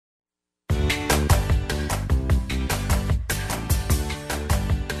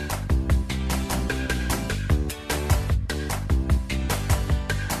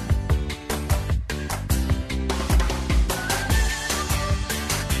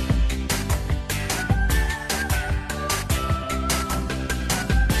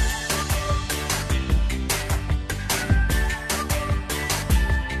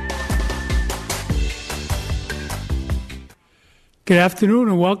Good afternoon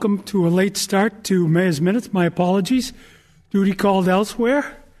and welcome to a late start to Mayor's Minutes. My apologies. Duty called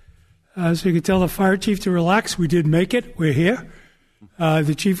elsewhere. So you can tell the fire chief to relax. We did make it. We're here.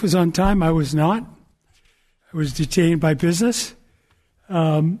 The chief was on time. I was not. I was detained by business.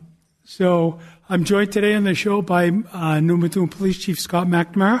 So I'm joined today on the show by New Methuen Police Chief Scott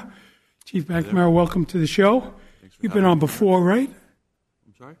McNamara. Chief McNamara, welcome to the show. You've been on before, right?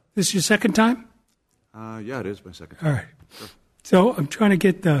 I'm sorry? This is your second time? Yeah, it is my second time. All right. Sure. So I'm trying to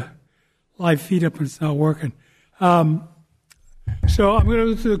get the live feed up and it's not working. So I'm going to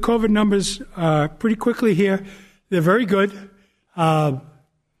go through the COVID numbers pretty quickly here. They're very good. I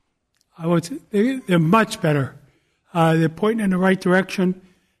would say they're much better. They're pointing in the right direction.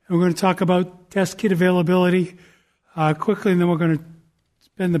 And we're going to talk about test kit availability quickly, and then we're going to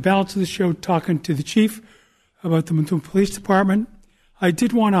spend the balance of the show talking to the chief about the Methuen Police Department. I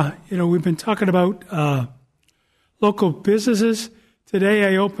did want to, we've been talking about local businesses. Today I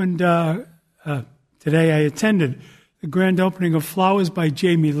attended the grand opening of Flowers by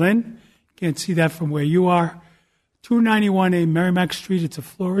Jamie Lynn. Can't see that from where you are. 291A Merrimack Street. It's a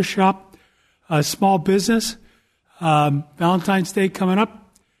florist shop, a small business. Valentine's Day coming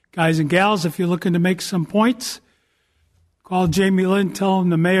up. Guys and gals, if you're looking to make some points, call Jamie Lynn, tell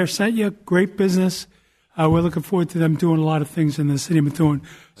him the mayor sent you. Great business. We're looking forward to them doing a lot of things in the city of Methuen.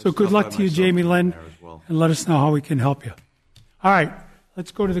 So good luck to you, Jamie Lynn, and let us know how we can help you. All right,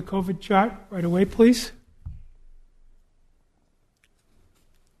 let's go to the COVID chart right away, please.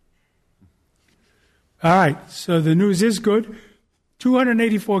 All right, so the news is good.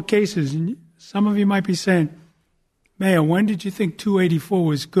 284 cases. And some of you might be saying, Mayor, when did you think 284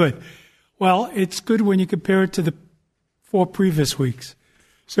 was good? Well, it's good when you compare it to the 4 previous weeks.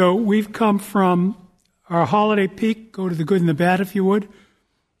 So we've come from our holiday peak, go to the good and the bad, if you would.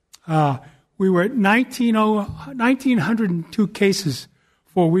 We were at 1,902 cases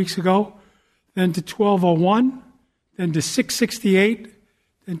 4 weeks ago, then to 1,201, then to 668,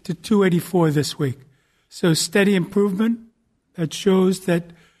 then to 284 this week. So steady improvement that shows that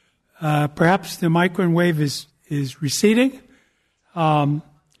perhaps the Omicron wave is receding. That's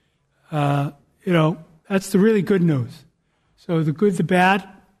the really good news. So the good, the bad,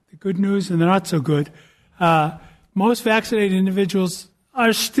 the good news, and the not so good. Most vaccinated individuals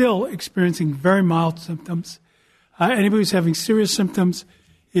are still experiencing very mild symptoms. Anybody who's having serious symptoms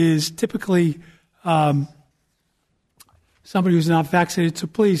is typically somebody who's not vaccinated, so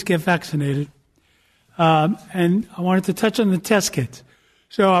please get vaccinated. And I wanted to touch on the test kits.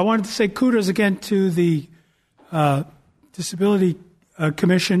 So I wanted to say kudos again to the Disability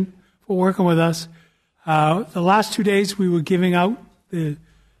Commission for working with us. The last 2 days we were giving out the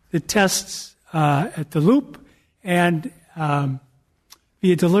tests at the Loop and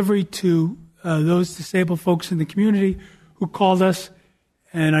via delivery to those disabled folks in the community who called us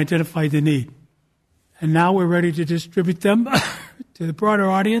and identified the need. And now we're ready to distribute them to the broader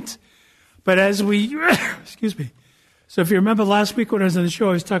audience. But as we, excuse me, so if you remember last week when I was on the show,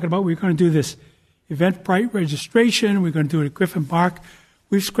 I was talking about we were going to do this Eventbrite registration. We're going to do it at Griffin Park.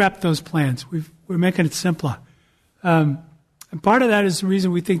 We've scrapped those plans. We're making it simpler. And part of that is the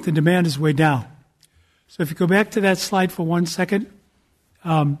reason we think the demand is way down. So if you go back to that slide for 1 second,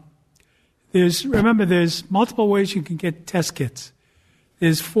 there's multiple ways you can get test kits.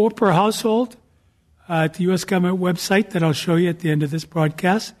 There's 4 per household at the U.S. government website that I'll show you at the end of this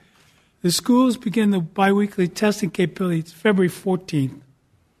broadcast. The schools begin the biweekly testing capability. It's February 14th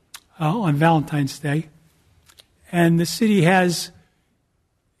on Valentine's Day. And the city has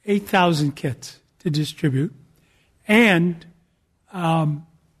 8,000 kits to distribute. And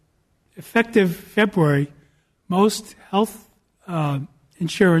effective February, most health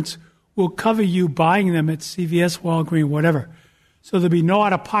insurance will cover you buying them at CVS, Walgreens, whatever. So there'll be no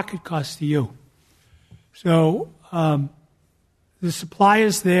out-of-pocket cost to you. So the supply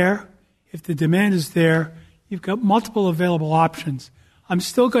is there. If the demand is there, you've got multiple available options. I'm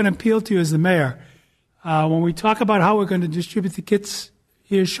still going to appeal to you as the mayor. When we talk about how we're going to distribute the kits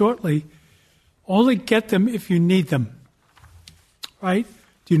here shortly, only get them if you need them, right?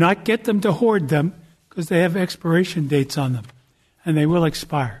 Do not get them to hoard them because they have expiration dates on them, and they will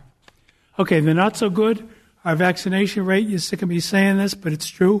expire. Okay, they're not so good. Our vaccination rate, you're sick of me saying this, but it's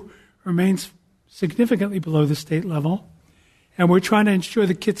true, remains significantly below the state level. And we're trying to ensure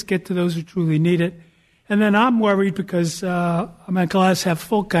the kits get to those who truly need it. And then I'm worried because I'm a glass half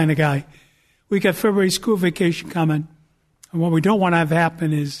full kind of guy. We got February school vacation coming. And what we don't want to have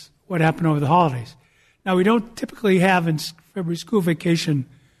happen is what happened over the holidays. Now, we don't typically have in February school vacation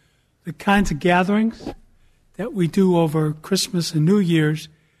the kinds of gatherings that we do over Christmas and New Year's.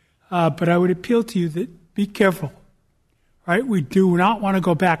 But I would appeal to you that be careful. right? We do not want to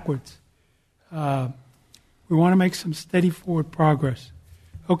go backwards. We want to make some steady forward progress.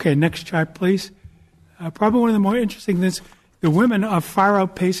 Okay, next chart, please. Probably one of the more interesting things, the women are far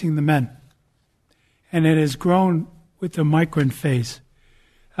outpacing the men. And it has grown with the Omicron phase.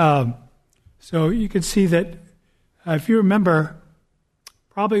 So you can see that if you remember,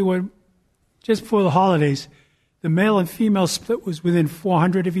 probably when just before the holidays, the male and female split was within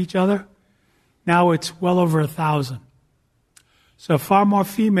 400 of each other. Now it's well over 1,000. So far more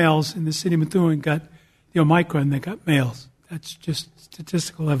females in the city of Methuen got the Omicron than got males. That's just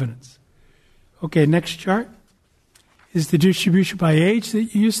statistical evidence. Okay, next chart is the distribution by age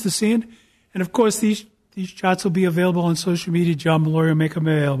that you're used to seeing. And of course, these charts will be available on social media. John Malloy will make them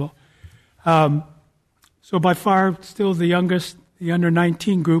available. So by far, still the youngest, the under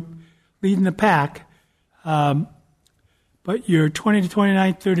 19 group, leading the pack. But your 20 to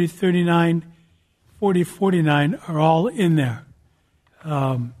 29, 30 to 39, 40 to 49 are all in there.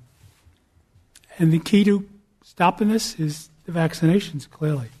 And the key to stopping this is the vaccinations,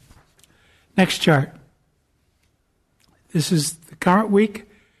 clearly. Next chart. This is the current week.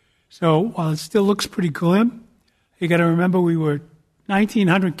 So while it still looks pretty glim, you got to remember we were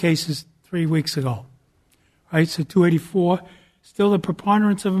 1,900 cases 3 weeks ago, right? So 284. Still the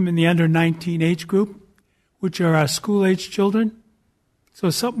preponderance of them in the under 19 age group, which are our school-age children. So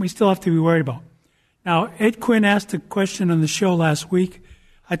it's something we still have to be worried about. Now, Ed Quinn asked a question on the show last week.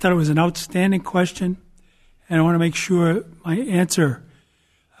 I thought it was an outstanding question, and I want to make sure my answer.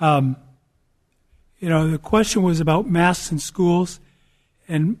 The question was about masks in schools,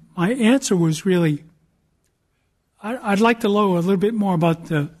 and my answer was really, I'd like to know a little bit more about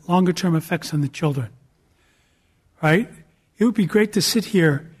the longer-term effects on the children, right? It would be great to sit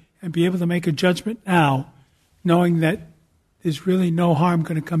here and be able to make a judgment now, knowing that there's really no harm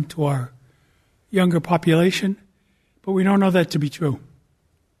going to come to our younger population, but we don't know that to be true,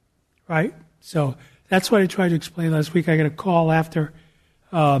 right? So that's what I tried to explain last week. I got a call after,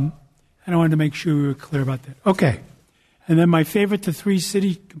 and I wanted to make sure we were clear about that. Okay. And then my favorite, the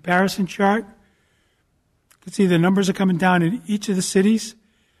three-city comparison chart. You can see the numbers are coming down in each of the cities.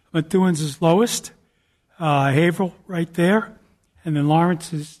 Methuen's is lowest. Haverhill right there. And then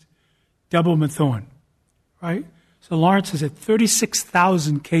Lawrence is double Methuen, right? So Lawrence is at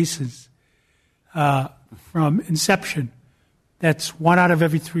 36,000 cases from inception. That's 1 out of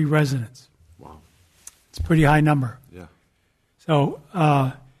every 3 residents. Wow. It's a pretty high number. Yeah. So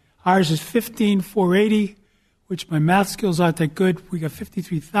ours is 15,480, which my math skills aren't that good. We got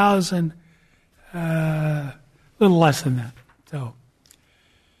 53,000, a little less than that. So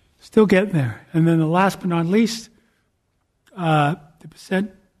still getting there. And then the last but not least, the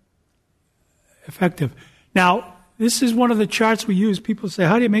percent effective. Now, this is one of the charts we use. People say,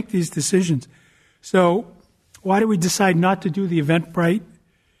 how do you make these decisions? So why do we decide not to do the Eventbrite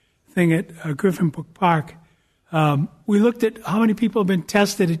thing at Griffin Brook Park? We looked at how many people have been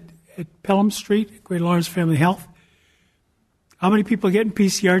tested at Pelham Street, at Greater Lawrence Family Health, how many people are getting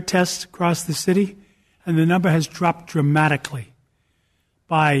PCR tests across the city, and the number has dropped dramatically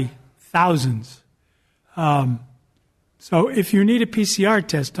by thousands. So if you need a PCR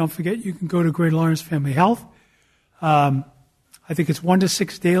test, don't forget you can go to Greater Lawrence Family Health. I think it's 1 to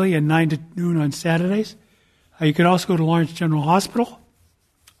 6 daily and 9 to noon on Saturdays. You can also go to Lawrence General Hospital.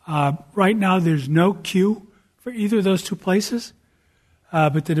 Right now there's no queue for either of those two places,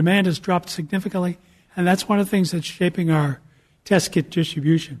 but the demand has dropped significantly, and that's one of the things that's shaping our test kit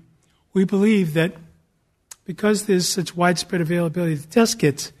distribution. We believe that because there's such widespread availability of the test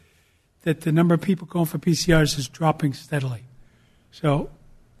kits, that the number of people going for PCRs is dropping steadily. So,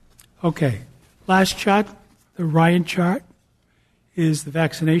 okay. Last chart, the Ryan chart, is the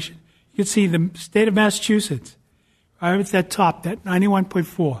vaccination. You can see the state of Massachusetts, right at that top, that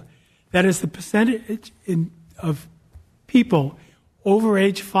 91.4. That is the percentage of people over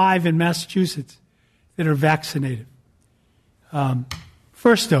age 5 in Massachusetts that are vaccinated.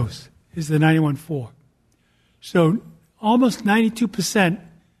 First dose is the 91.4. So almost 92%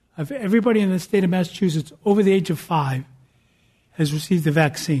 of everybody in the state of Massachusetts over the age of 5 has received the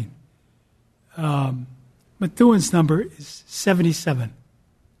vaccine. Methuen's number is 77.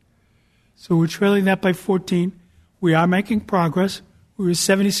 So we're trailing that by 14. We are making progress. We were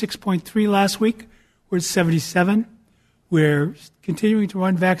 76.3 last week. We're at 77. We're continuing to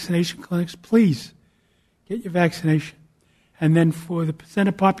run vaccination clinics. Please get your vaccination. And then for the percent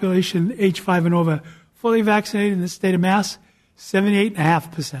of population age 5 and over fully vaccinated in the state of Mass,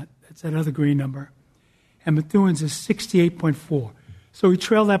 78.5%. That's that other green number. And Methuen's is 68.4. So we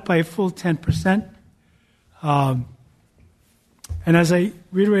trail that by a full 10%. And as I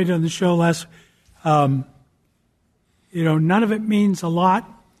reiterated on the show last, none of it means a lot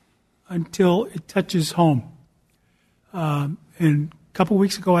until it touches home. And a couple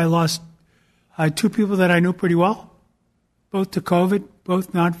weeks ago, I lost two people that I knew pretty well, both to COVID,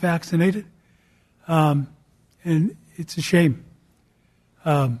 both not vaccinated. And it's a shame.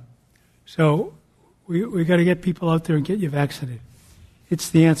 So we got to get people out there and get you vaccinated. It's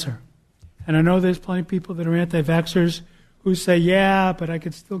the answer. And I know there's plenty of people that are anti-vaxxers who say, yeah, but I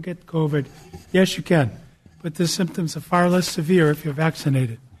could still get COVID. Yes, you can. But the symptoms are far less severe if you're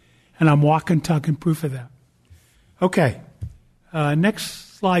vaccinated. And I'm walking, talking proof of that. Okay.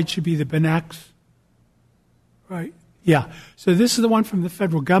 Next slide should be the Benax. Right. Yeah. So this is the one from the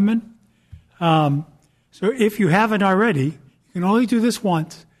federal government. So if you haven't already, you can only do this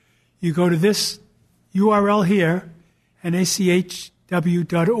once. You go to this URL here,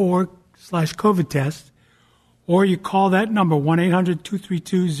 nachw.org/COVID test, or you call that number,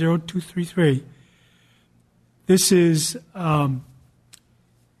 1-800-232-0233. This is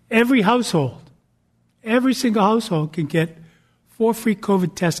every household, every single household can get 4 free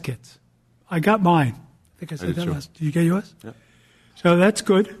COVID test kits. I got mine. I think I said that last. Did you get yours? Yeah. So that's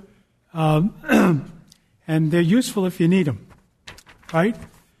good. And they're useful if you need them, right?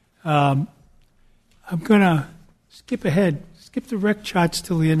 I'm going to skip ahead, skip the rec charts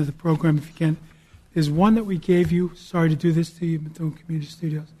till the end of the program if you can. There's one that we gave you. Sorry to do this to you, Methuen Community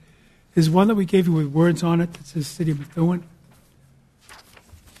Studios. There's one that we gave you with words on it that says City of Methuen.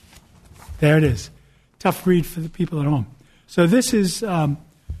 There it is. Tough read for the people at home. So this is,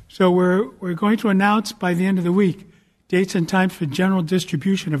 so we're going to announce by the end of the week dates and times for general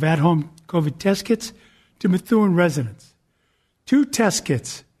distribution of at-home COVID test kits to Methuen residents. 2 test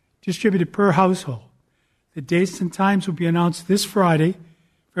kits distributed per household. The dates and times will be announced this Friday,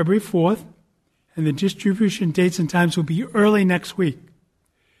 February 4th, and the distribution dates and times will be early next week.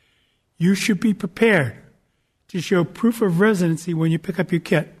 You should be prepared to show proof of residency when you pick up your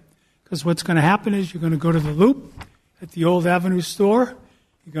kit, because what's going to happen is you're going to go to the Loop at the Old Avenue store.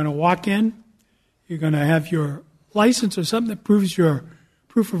 You're going to walk in. You're going to have your license or something that proves your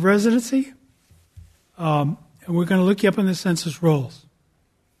proof of residency, and we're going to look you up in the census rolls.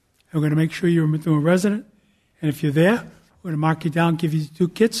 And we're going to make sure you're a Methuen resident, and if you're there, we're going to mark you down, give you 2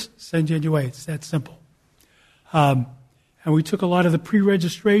 kits, send you on your way. It's that simple. And we took a lot of the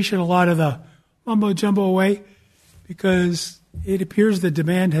pre-registration, a lot of the mumbo-jumbo away, because it appears the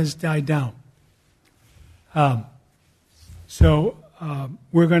demand has died down. So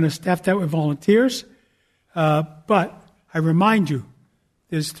we're going to staff that with volunteers. But I remind you,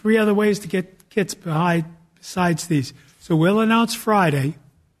 there's 3 other ways to get kits besides these. So we'll announce Friday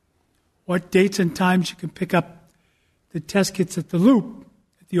what dates and times you can pick up the test kits at the Loop,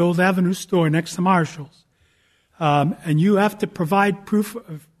 at the Old Avenue store next to Marshall's. And you have to provide proof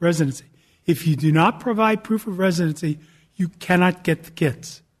of residency. If you do not provide proof of residency, you cannot get the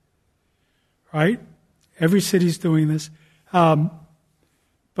kits. Right? Every city's doing this.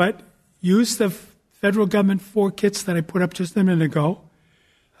 But use the federal government 4 kits that I put up just a minute ago.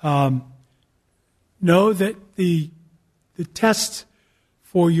 Know that the tests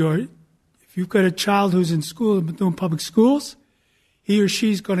for if you've got a child who's in school in Methuen Public Schools, he or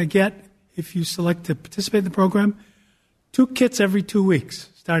she's going to get, if you select to participate in the program, 2 kits every 2 weeks,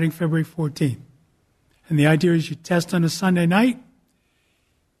 starting February 14th. And the idea is you test on a Sunday night,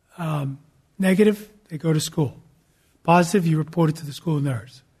 negative, they go to school. Positive, you report it to the school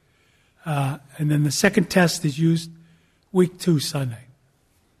nurse. And then the second test is used week 2, Sunday.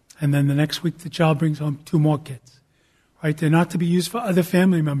 And then the next week, the child brings home 2 more kits. Right? They're not to be used for other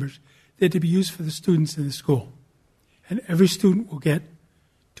family members. They're to be used for the students in the school. And every student will get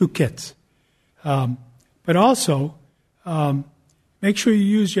 2 kits. But also, make sure you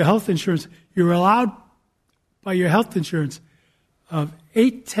use your health insurance. You're allowed, by your health insurance, of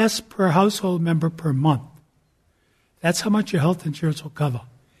 8 tests per household member per month. That's how much your health insurance will cover.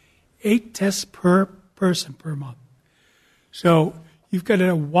 8 tests per person per month. So you've got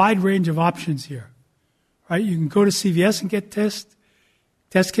a wide range of options here. Right? You can go to CVS and get test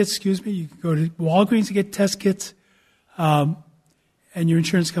kits, You can go to Walgreens and get test kits, and your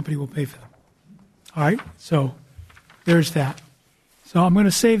insurance company will pay for them. All right? So there's that. So I'm going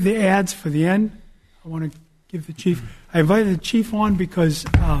to save the ads for the end. I want to give the chief. I invited the chief on because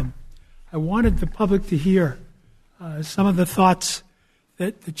I wanted the public to hear some of the thoughts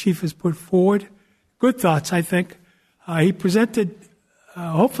that the chief has put forward. Good thoughts, I think. He presented,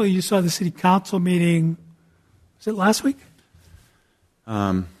 hopefully you saw the city council meeting, was it last week?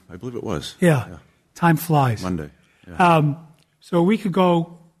 I believe it was. Yeah. Time flies. Monday. Yeah. So a week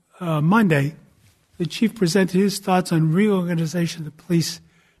ago, Monday, the chief presented his thoughts on reorganization of the police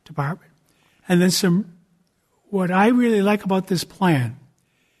department. And then what I really like about this plan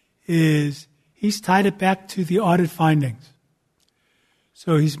is he's tied it back to the audit findings.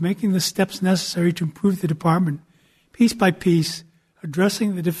 So he's making the steps necessary to improve the department piece by piece,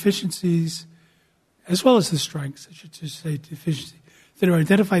 addressing the deficiencies as well as the strengths, I should just say deficiencies, that are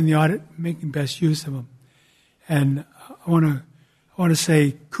identified in the audit, making best use of them. And I want to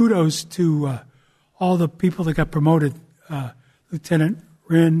say kudos to all the people that got promoted, Lieutenant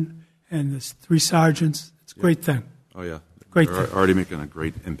Wren and the 3 sergeants. It's a great thing. Oh, yeah. Great They're thing. already making a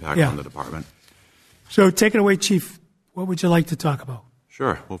great impact on the department. So take it away, Chief. What would you like to talk about?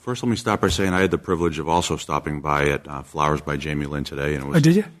 Sure. Well, first let me start by saying I had the privilege of also stopping by at Flowers by Jamie Lynn today. And it was,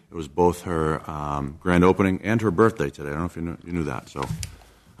 did you? It was both her grand opening and her birthday today. I don't know if you knew that. So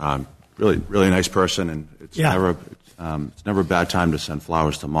really, really nice person. And it's never a bad time to send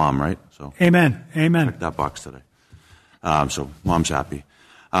flowers to Mom, right? So Amen. check that box today. So Mom's happy.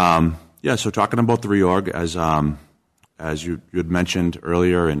 So talking about the reorg, as you had mentioned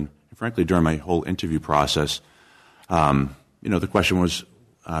earlier, and frankly during my whole interview process, the question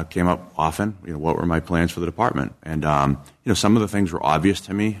came up often. What were my plans for the department? And some of the things were obvious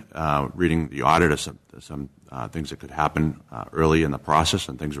to me. Reading the audit, some things that could happen early in the process,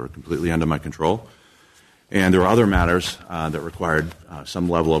 and things that were completely under my control. And there were other matters that required some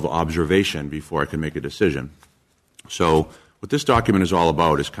level of observation before I could make a decision. So what this document is all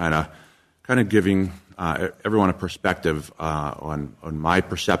about is kind of giving everyone a perspective on my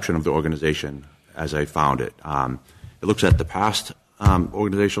perception of the organization as I found it. It looks at the past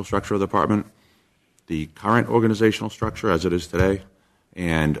organizational structure of the department, the current organizational structure as it is today,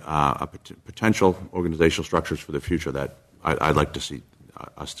 and potential organizational structures for the future that I'd like to see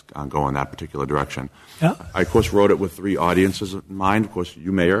us go in that particular direction. Yeah. I, of course, wrote it with 3 audiences in mind. Of course,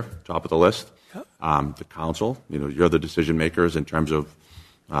 you, Mayor, top of the list. Yeah. The council, you're the decision makers in terms of,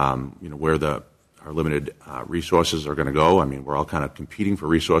 where our limited resources are going to go. I mean, we're all kind of competing for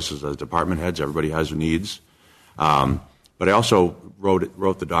resources as department heads. Everybody has needs. But I also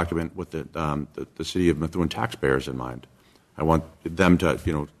wrote the document with the city of Methuen taxpayers in mind. I want them to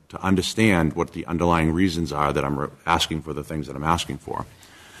understand what the underlying reasons are that I'm asking for the things that I'm asking for.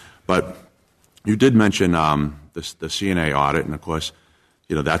 But you did mention the CNA audit, and of course,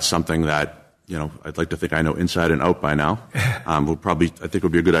 that's something that I'd like to think I know inside and out by now. I think it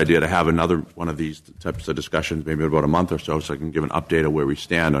would be a good idea to have another one of these types of discussions, maybe in about a month or so I can give an update of where we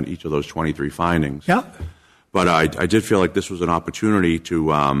stand on each of those 23 findings. Yeah. But I did feel like this was an opportunity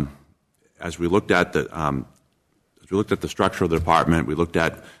to, as we looked at the structure of the department, we looked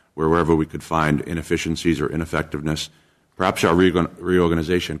at wherever we could find inefficiencies or ineffectiveness. Perhaps our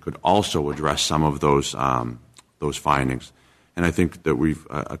reorganization could also address some of those findings, and I think that we've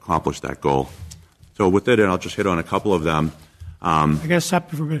accomplished that goal. So with that, I'll just hit on a couple of them. I got to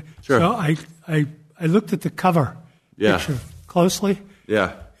stop you for a minute. Sure. So I looked at the cover picture closely.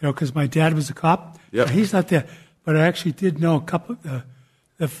 Yeah. Because my dad was a cop. Yep. He's not there. But I actually did know a couple.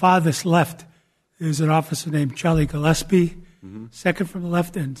 The farthest left is an officer named Charlie Gillespie. Mm-hmm. Second from the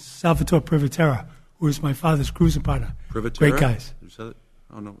left, and Salvatore Privatera, who was my father's cruising partner. Privatera? Great guys. You said it?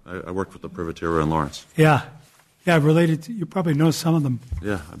 Oh, no. I worked with the Privatera in Lawrence. Yeah. Yeah, related to, you probably know some of them.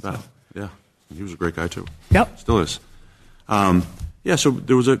 Yeah, I bet. So. Yeah. He was a great guy, too. Yep. Still is. So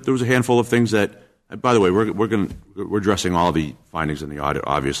there was a handful of things that, by the way, we're addressing all the findings in the audit,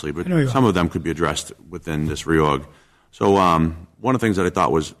 obviously, but some of them could be addressed within this reorg. So one of the things that I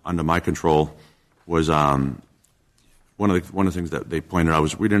thought was under my control was one of the things that they pointed out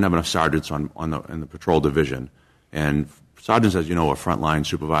was we didn't have enough sergeants in the patrol division, and sergeants, as you know, are frontline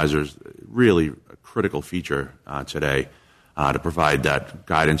supervisors, really a critical feature today to provide that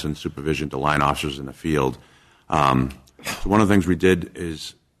guidance and supervision to line officers in the field. So one of the things we did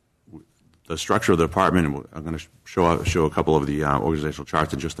is the structure of the department, and I'm going to show a couple of the organizational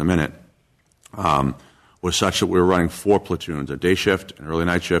charts in just a minute, was such that we were running 4 platoons, a day shift, an early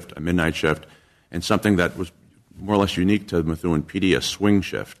night shift, a midnight shift, and something that was more or less unique to Methuen PD, a swing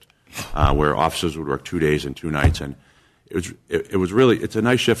shift, where officers would work 2 days and 2 nights. And it was really, it's a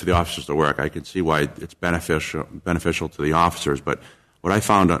nice shift for the officers to work. I can see why it's beneficial to the officers. But what I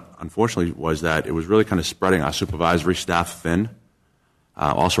found, unfortunately, was that it was really kind of spreading our supervisory staff thin,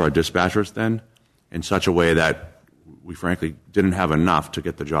 also our dispatchers thin, in such a way that we frankly didn't have enough to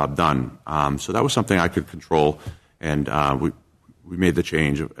get the job done. So that was something I could control, and we made the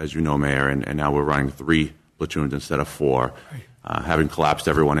change, as you know, Mayor, and now we're running 3 platoons instead of 4, having collapsed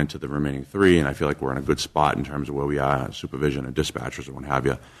everyone into the remaining 3, and I feel like we're in a good spot in terms of where we are, supervision and dispatchers and what have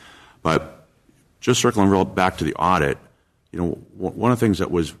you. But just circling real back to the audit, one of the things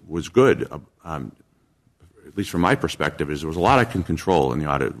that was good, at least from my perspective, is there was a lot I can control in the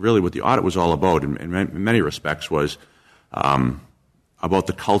audit. Really what the audit was all about in many respects was about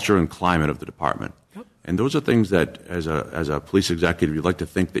the culture and climate of the department. Yep. And those are things that as a police executive you'd like to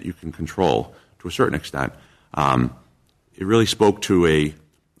think that you can control to a certain extent. It really spoke to a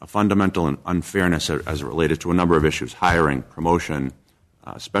fundamental unfairness as it related to a number of issues: hiring, promotion,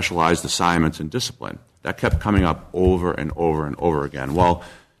 specialized assignments, and discipline. That kept coming up over and over and over again. Well,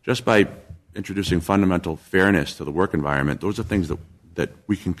 just by introducing fundamental fairness to the work environment, those are things that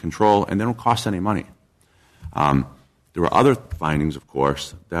we can control, and they don't cost any money. There are other findings, of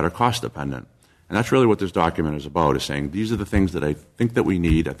course, that are cost-dependent. And that's really what this document is about, is saying these are the things that I think that we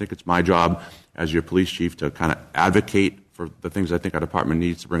need. I think it's my job as your police chief to kind of advocate for the things I think our department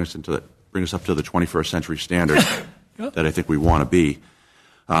needs to bring us up to the 21st century standard that I think we want to be.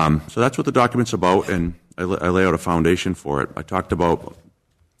 So that's what the document's about, and I lay out a foundation for it. I talked about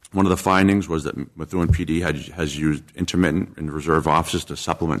one of the findings was that Methuen PD has used intermittent and reserve officers to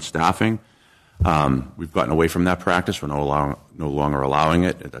supplement staffing. We've gotten away from that practice. We're no longer allowing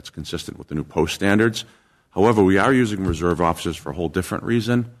it. That's consistent with the new post standards. However, we are using reserve officers for a whole different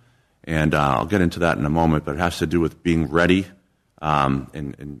reason, and I'll get into that in a moment, but it has to do with being ready.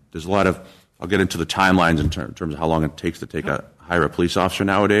 And there's a lot of, I'll get into the timelines in terms of how long it takes to hire a police officer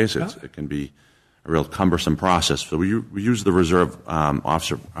nowadays. It can be a real cumbersome process. So we use the reserve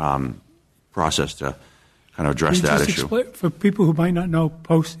officer process to kind of address that issue. For people who might not know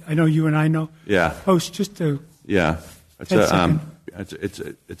post, I know you and I know. Yeah. Post, just to. Yeah. It's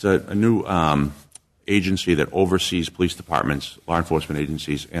a new agency that oversees police departments, law enforcement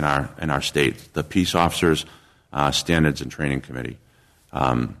agencies in our state, the Peace Officers Standards and Training Committee.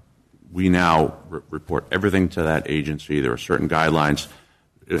 We now report everything to that agency. There are certain guidelines.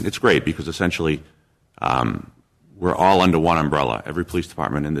 It's great because essentially we're all under one umbrella. Every police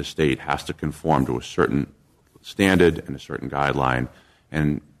department in this state has to conform to a certain standard and a certain guideline,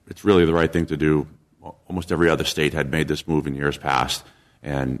 and it's really the right thing to do. Almost every other state had made this move in years past,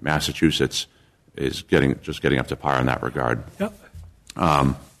 and Massachusetts is getting up to par in that regard. Yep.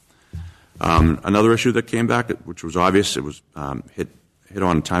 Another issue that came back, which was obvious, it was hit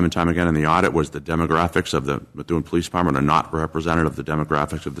on time and time again in the audit, was the demographics of the Methuen Police Department are not representative of the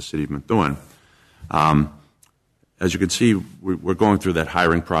demographics of the city of Methuen. As you can see, we're going through that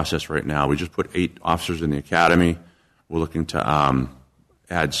hiring process right now. We just put 8 officers in the academy. We're looking to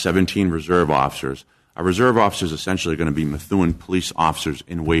add 17 reserve officers. Our reserve officers essentially are going to be Methuen police officers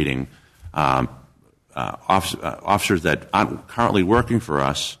in waiting, officers that aren't currently working for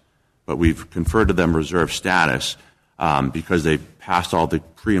us, but we've conferred to them reserve status because they've passed all the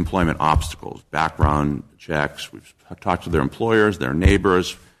pre-employment obstacles, background checks. We've talked to their employers, their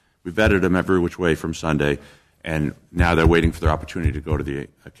neighbors. We've vetted them every which way from Sunday, and now they're waiting for their opportunity to go to the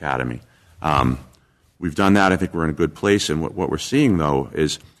academy. We've done that. I think we're in a good place, and what we're seeing, though,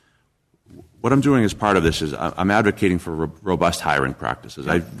 is what I'm doing as part of this is I'm advocating for robust hiring practices.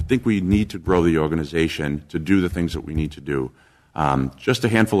 I think we need to grow the organization to do the things that we need to do. Just a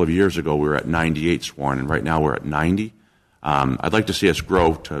handful of years ago, we were at 98 sworn, and right now we're at 90. I'd like to see us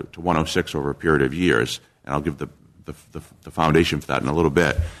grow to 106 over a period of years, and I'll give the foundation for that in a little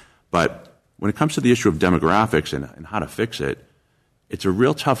bit. But when it comes to the issue of demographics and how to fix it, it's a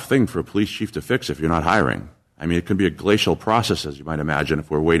real tough thing for a police chief to fix if you're not hiring. I mean, it can be a glacial process, as you might imagine, if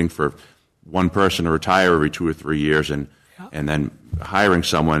we're waiting for one person to retire every 2 or 3 years and then hiring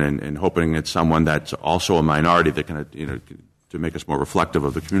someone and hoping it's someone that's also a minority that can, to make us more reflective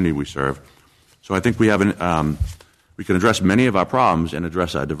of the community we serve. So I think we can address many of our problems and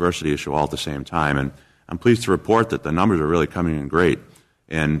address our diversity issue all at the same time. And I'm pleased to report that the numbers are really coming in great.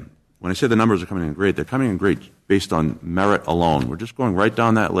 And when I say the numbers are coming in great, they're coming in great based on merit alone. We're just going right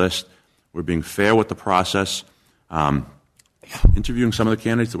down that list. We're being fair with the process, interviewing some of the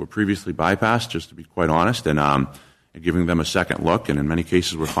candidates that were previously bypassed, just to be quite honest, and giving them a second look. And in many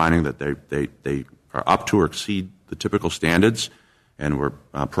cases, we're finding that they are up to or exceed the typical standards, and we're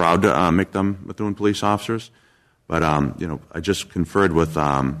proud to make them Methuen police officers. But I just conferred with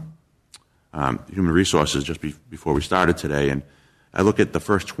Human Resources just before we started today, and I look at the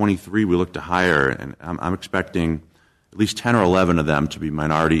first 23 we look to hire, and I'm expecting at least 10 or 11 of them to be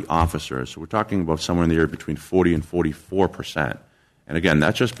minority officers. So we're talking about somewhere in the area between 40 and 44%. And again,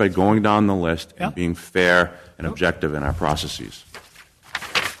 that's just by going down the list and being fair and objective in our processes.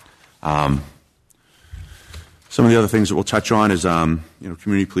 Some of the other things that we'll touch on is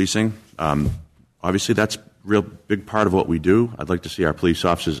community policing. Obviously, that's a real big part of what we do. I'd like to see our police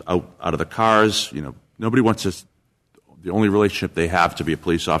officers out of the cars. Nobody wants us, the only relationship they have to be a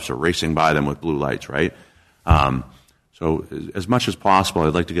police officer racing by them with blue lights, right? So So as much as possible,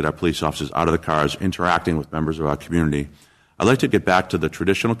 I'd like to get our police officers out of the cars, interacting with members of our community. I'd like to get back to the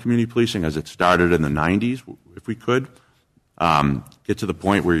traditional community policing as it started in the 90s, if we could. Get to the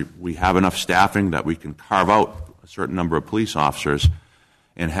point where we have enough staffing that we can carve out a certain number of police officers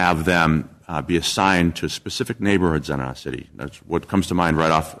and have them be assigned to specific neighborhoods in our city. That's what comes to mind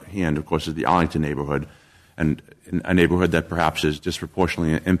right offhand, of course, is the Arlington neighborhood, and a neighborhood that perhaps is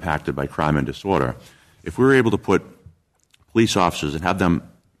disproportionately impacted by crime and disorder. If we were able to put police officers and have them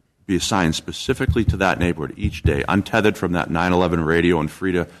be assigned specifically to that neighborhood each day, untethered from that 9/11 radio and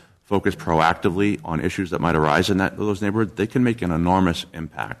free to focus proactively on issues that might arise in those neighborhoods, they can make an enormous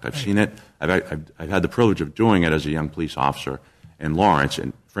impact. I've seen it. I've had the privilege of doing it as a young police officer in Lawrence,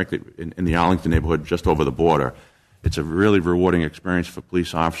 and frankly, in the Arlington neighborhood just over the border. It's a really rewarding experience for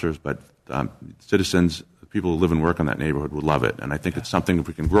police officers, but citizens, people who live and work in that neighborhood would love it. And I think it's something, if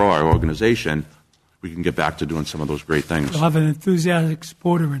we can grow our organization, we can get back to doing some of those great things. You'll have an enthusiastic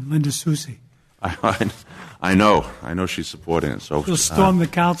supporter in Linda Susi. I know she's supporting it. So she'll storm the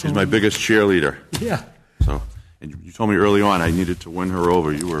council. She's my biggest cheerleader. Yeah. So, and you told me early on I needed to win her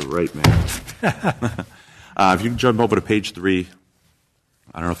over. You were right, man. If you can jump over to page 3,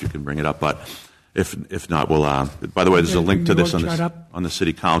 I don't know if you can bring it up, but if not, we'll. By the way, there's a link to this on the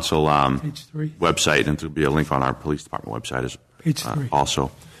City Council website, and there'll be a link on our police department website as page 3 also.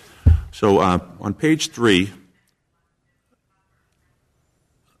 So on page 3.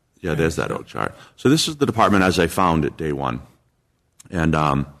 Yeah, there's that old chart. So this is the department as I found it day one. And,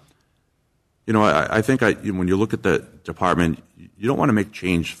 I think when you look at the department, you don't want to make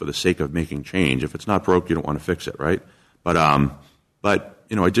change for the sake of making change. If it's not broke, you don't want to fix it, right? But I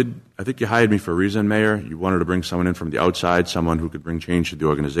think you hired me for a reason, Mayor. You wanted to bring someone in from the outside, someone who could bring change to the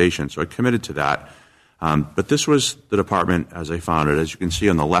organization. So I committed to that. But this was the department as I found it. As you can see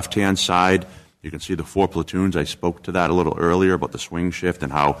on the left-hand side, you can see the 4 platoons. I spoke to that a little earlier about the swing shift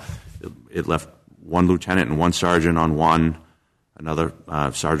and how it left one lieutenant and one sergeant on one, another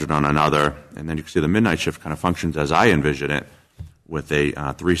sergeant on another, and then you can see the midnight shift kind of functions as I envision it with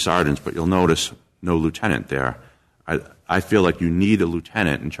 3 sergeants, but you'll notice no lieutenant there. I feel like you need a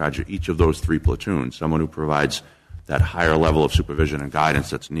lieutenant in charge of each of those 3 platoons, someone who provides that higher level of supervision and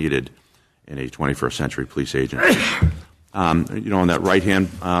guidance that's needed in a 21st century police agency. On that right-hand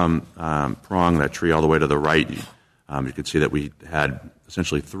prong, that tree all the way to the right, you can see that we had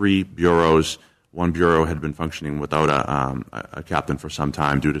essentially 3 bureaus. One bureau had been functioning without a captain for some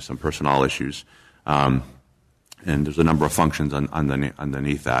time due to some personnel issues. And there's a number of functions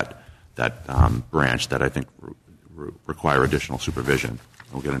underneath that branch that I think require additional supervision.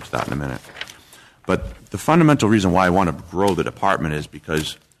 We'll get into that in a minute. But the fundamental reason why I want to grow the department is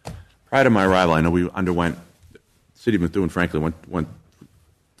because prior to my arrival, I know we underwent City of Methuen, frankly, went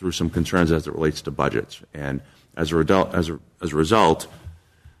through some concerns as it relates to budgets. And as a result,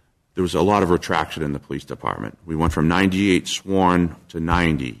 there was a lot of retraction in the police department. We went from 98 sworn to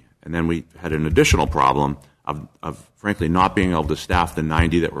 90, and then we had an additional problem of frankly, not being able to staff the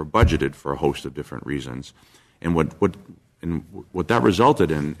 90 that were budgeted for a host of different reasons. And what that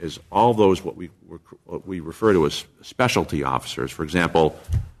resulted in is all those what we refer to as specialty officers. For example,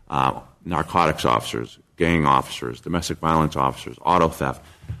 narcotics officers, gang officers, domestic violence officers, auto theft.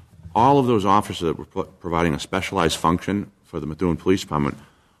 All of those officers that were providing a specialized function for the Methuen Police Department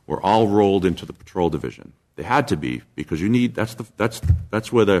were all rolled into the patrol division. They had to be, because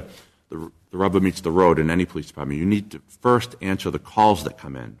that's where the rubber meets the road in any police department. You need to first answer the calls that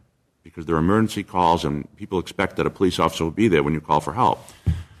come in, because they're emergency calls and people expect that a police officer will be there when you call for help.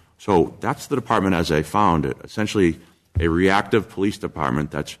 So that's the department as I found it, essentially a reactive police department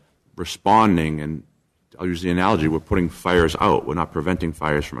that's responding, and I'll use the analogy, we're putting fires out. We're not preventing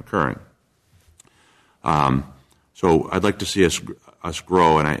fires from occurring. So I'd like to see us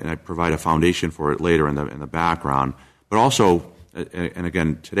grow, and I provide a foundation for it later in the background. But also, and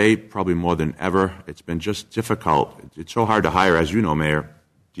again, today probably more than ever, it's been just difficult. It's so hard to hire, as you know, Mayor,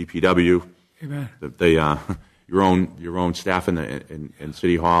 DPW, your own staff in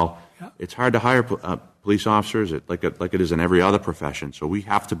City Hall. Yeah. It's hard to hire police officers like it is in every other profession. So we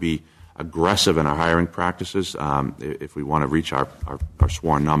have to be aggressive in our hiring practices if we want to reach our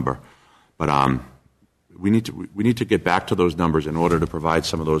sworn number. But we need to get back to those numbers in order to provide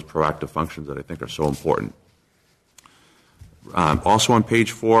some of those proactive functions that I think are so important. Also on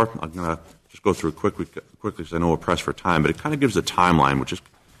page 4, I'm going to just go through quickly because I know we're pressed for time, but it kind of gives a timeline, which is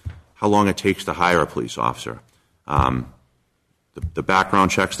how long it takes to hire a police officer. The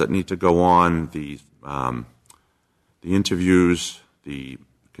background checks that need to go on, the interviews, the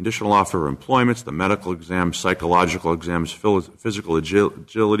conditional offer of employments, the medical exams, psychological exams, physical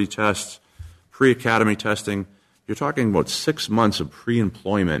agility tests, pre-academy testing. you're talking about 6 months of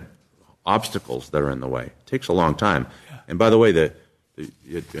pre-employment obstacles that are in the way. It takes a long time. Yeah. And by the way,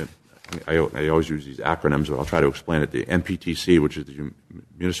 I always use these acronyms, but I'll try to explain it. The MPTC, which is the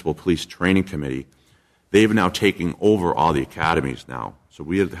Municipal Police Training Committee, they've now taken over all the academies now. So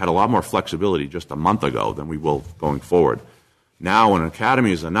we had a lot more flexibility just a month ago than we will going forward. Now, when an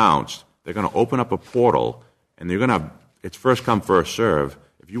academy is announced, they're going to open up a portal, and they're going to have, it's first come, first serve.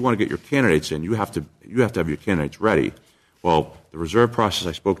 If you want to get your candidates in, you have to have your candidates ready. Well, the reserve process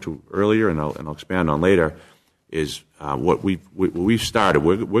I spoke to earlier, and I'll expand on later, is what we've started.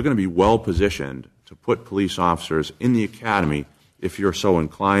 We're going to be well positioned to put police officers in the academy if you're so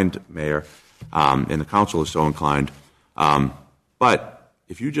inclined, Mayor, and the council is so inclined. But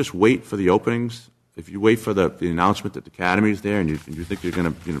if you just wait for the openings, if you wait for the announcement that the academy is there, and you think you're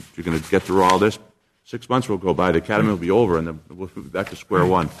going to get through all this, 6 months will go by, the academy will be over, and then we'll be back to square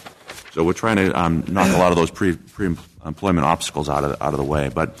one. So we're trying to knock a lot of those pre-employment obstacles out of the way.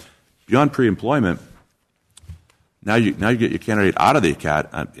 But beyond pre-employment, now you get your candidate out of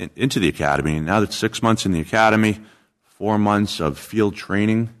the into the academy. And now that's 6 months in the academy, 4 months of field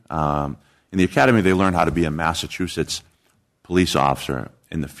training. In the academy, they learn how to be a Massachusetts police officer.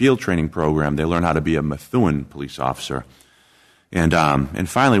 In the field training program, they learn how to be a Methuen police officer. And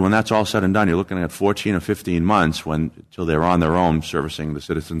finally, when that's all said and done, you're looking at 14 or 15 months until they're on their own servicing the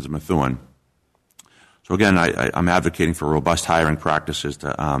citizens of Methuen. So again, I'm advocating for robust hiring practices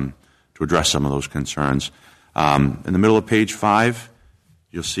to address some of those concerns. In the middle of page 5,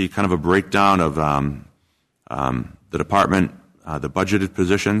 you'll see kind of a breakdown of the department, the budgeted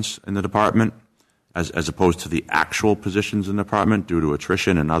positions in the department, as opposed to the actual positions in the department due to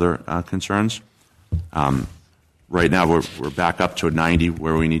attrition and other concerns. Right now, we're back up to 90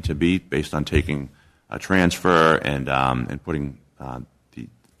 where we need to be based on taking a transfer and putting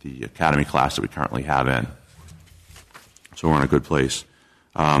the academy class that we currently have in. So we're in a good place.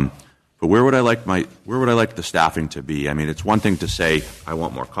 But where would I like the staffing to be? I mean, it's one thing to say I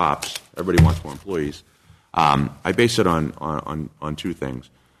want more cops. Everybody wants more employees. I base it on two things.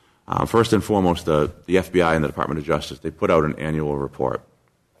 First and foremost, the FBI and the Department of Justice, they put out an annual report,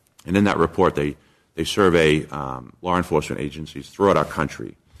 and in that report they survey law enforcement agencies throughout our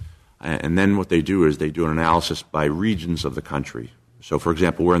country. And then what they do is they do an analysis by regions of the country. So, for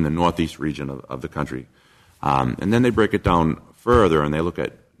example, we're in the northeast region of the country. And then they break it down further, and they look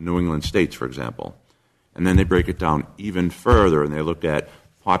at New England states, for example. And then they break it down even further, and they look at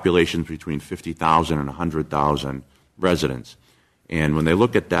populations between 50,000 and 100,000 residents. And when they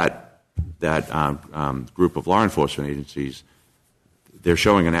look at that group of law enforcement agencies, they're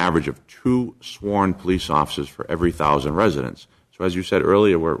showing an average of 2 sworn police officers for every 1,000 residents. So as you said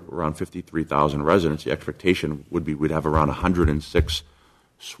earlier, we're around 53,000 residents. The expectation would be we'd have around 106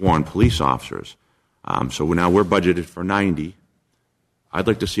 sworn police officers. So now we're budgeted for 90. I'd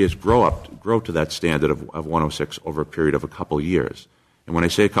like to see us grow to that standard of 106 over a period of a couple years. And when I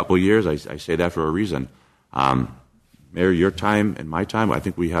say a couple years, I say that for a reason. Mayor, your time and my time, I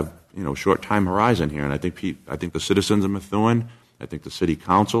think we have short time horizon here, and I think the citizens of Methuen, I think the city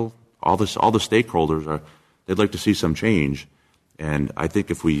council, all the stakeholders they'd like to see some change, and I think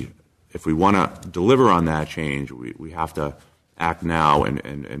if we want to deliver on that change, we have to act now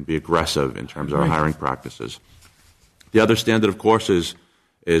and be aggressive in terms of our hiring practices. The other standard, of course,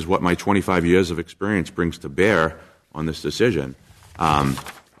 is what my 25 years of experience brings to bear on this decision.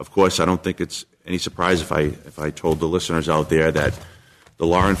 Of course, I don't think it's any surprise if I told the listeners out there that the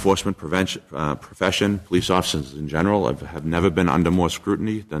law enforcement profession, police officers in general, have never been under more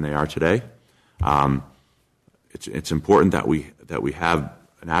scrutiny than they are today. It's important that we have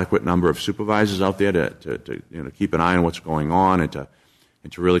an adequate number of supervisors out there to keep an eye on what's going on and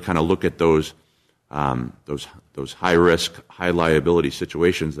to really kind of look at those high risk, high liability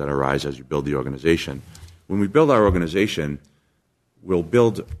situations that arise as you build the organization. When we build our organization, we'll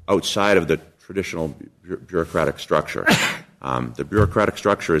build outside of the traditional bureaucratic structure. The bureaucratic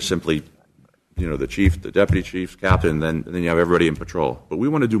structure is simply, the chief, the deputy chief, captain, and then you have everybody in patrol. But we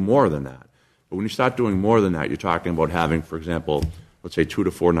want to do more than that. But when you start doing more than that, you're talking about having, for example, let's say 2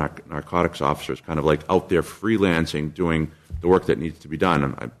 to 4 narcotics officers kind of like out there freelancing, doing the work that needs to be done.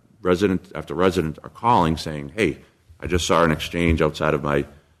 And resident after resident are calling saying, hey, I just saw an exchange outside of my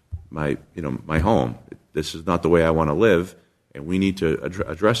home. This is not the way I want to live, and we need to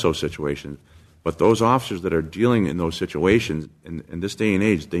address those situations. But those officers that are dealing in those situations, in this day and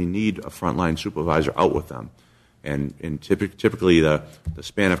age, they need a frontline supervisor out with them. And typically the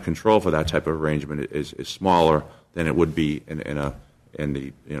span of control for that type of arrangement is smaller than it would be in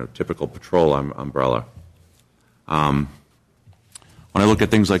the typical patrol umbrella. When I look at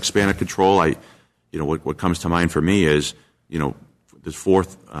things like span of control, what comes to mind for me is, there's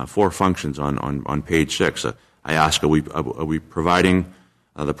four functions on page 6. I ask, are we providing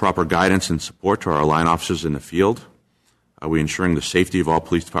the proper guidance and support to our line officers in the field? Are we ensuring the safety of all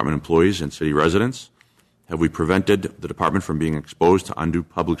police department employees and city residents? Have we prevented the department from being exposed to undue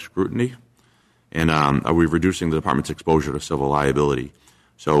public scrutiny? And are we reducing the department's exposure to civil liability?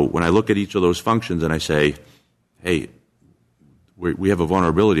 So when I look at each of those functions and I say, hey, we have a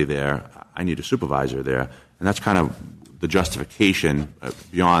vulnerability there, I need a supervisor there, and that's kind of the justification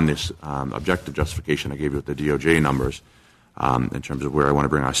beyond this objective justification I gave you with the DOJ numbers in terms of where I want to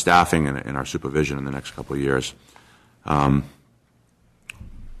bring our staffing and our supervision in the next couple of years. Some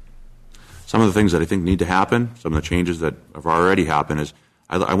of the things that I think need to happen, some of the changes that have already happened is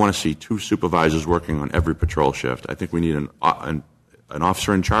I want to see 2 supervisors working on every patrol shift. I think we need an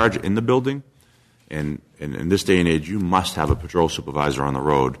officer in charge in the building, and in this day and age, you must have a patrol supervisor on the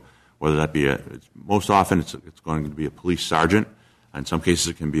road, whether that be most often it's going to be a police sergeant. In some cases,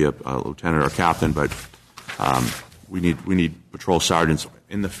 it can be a lieutenant or a captain, but we need patrol sergeants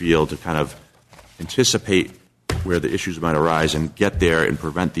in the field to kind of anticipate where the issues might arise and get there and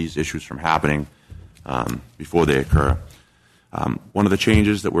prevent these issues from happening before they occur. One of the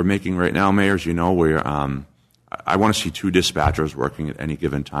changes that we're making right now, Mayor, as you know, I want to see 2 dispatchers working at any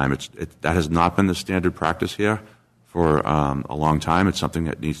given time. That has not been the standard practice here for a long time. It's something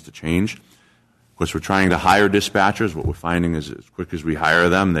that needs to change. Of course, we're trying to hire dispatchers. What we're finding is as quick as we hire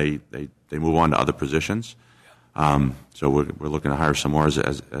them, they move on to other positions. So we're looking to hire some more as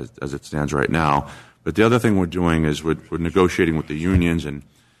it stands right now. But the other thing we're doing is we're negotiating with the unions and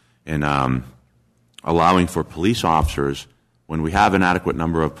allowing for police officers, when we have an adequate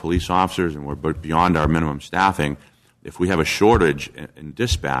number of police officers and we're beyond our minimum staffing, if we have a shortage in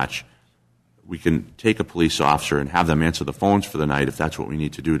dispatch, we can take a police officer and have them answer the phones for the night if that's what we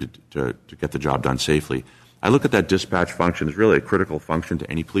need to do to get the job done safely. I look at that dispatch function as really a critical function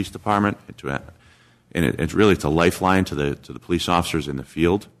to any police department, and it's really a lifeline to the police officers in the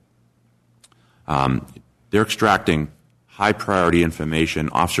field. They're extracting high priority information,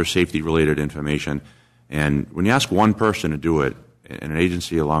 officer safety related information, and when you ask one person to do it in an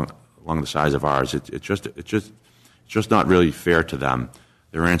agency along the size of ours, it's just not really fair to them.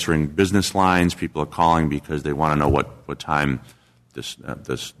 They're answering business lines. People are calling because they want to know what time this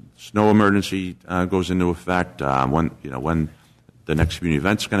snow emergency goes into effect, when the next community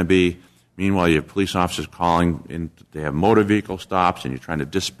event's going to be. Meanwhile, you have police officers calling in. They have motor vehicle stops, and you're trying to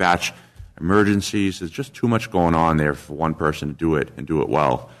dispatch emergencies. There's just too much going on there for one person to do it and do it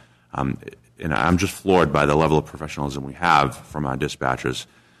well. And I'm just floored by the level of professionalism we have from our dispatchers.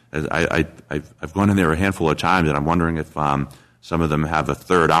 I've gone in there a handful of times, and I'm wondering if some of them have a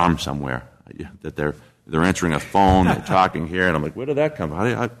third arm somewhere, that they're answering a phone, they're talking here, and I'm like, where did that come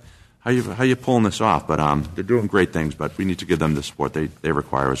from? How you pulling this off? But they're doing great things, but we need to give them the support they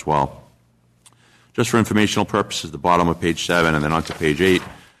require as well. Just for informational purposes, the bottom of page 7 and then onto page 8,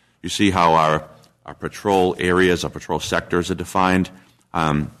 you see how our patrol areas, our patrol sectors are defined.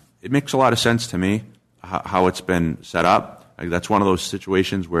 It makes a lot of sense to me how it's been set up. That's one of those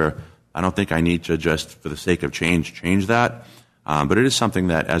situations where I don't think I need to just, for the sake of change that. But it is something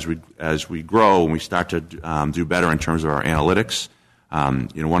that as we grow and we start to do better in terms of our analytics,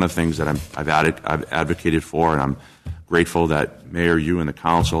 one of the things that I've advocated for, and I'm grateful that Mayor, you and the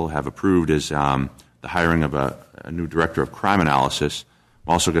council have approved, is the hiring of a new director of crime analysis.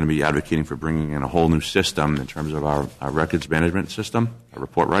 I'm also going to be advocating for bringing in a whole new system in terms of our records management system, our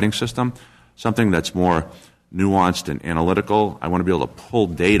report writing system, something that's more nuanced and analytical. I want to be able to pull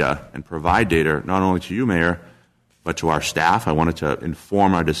data and provide data not only to you, Mayor, but to our staff. I want it to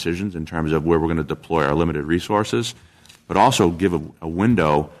inform our decisions in terms of where we're going to deploy our limited resources, but also give a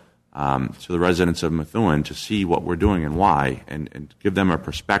window to the residents of Methuen to see what we're doing and why, and give them a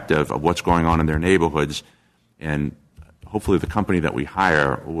perspective of what's going on in their neighborhoods. And hopefully the company that we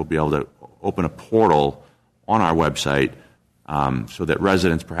hire will be able to open a portal on our website so that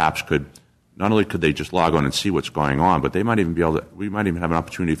residents perhaps could, not only could they just log on and see what's going on, but they might even be able to, we might even have an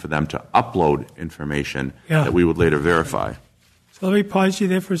opportunity for them to upload information that we would later verify. So let me pause you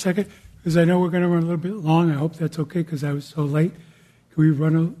there for a second, because I know we're going to run a little bit long. I hope that's okay, because I was so late. Can we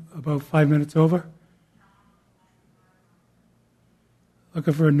run about 5 minutes over?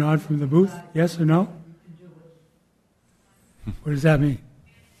 Looking for a nod from the booth? Yes or no? What does that mean?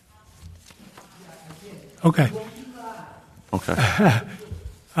 Okay. Okay.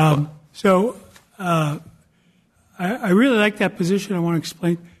 So I really like that position. I want to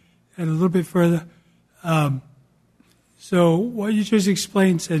explain that a little bit further. So what you just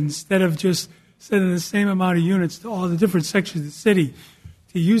explained said instead of just sending the same amount of units to all the different sections of the city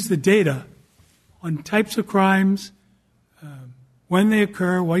to use the data on types of crimes, when they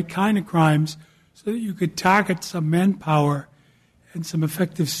occur, what kind of crimes, so that you could target some manpower and some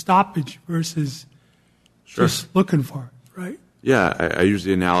effective stoppage versus just looking for it, right? Yeah, I use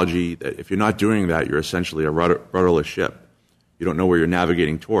the analogy that if you're not doing that, you're essentially a rudderless ship. You don't know where you're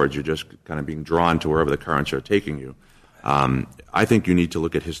navigating towards. You're just kind of being drawn to wherever the currents are taking you. I think you need to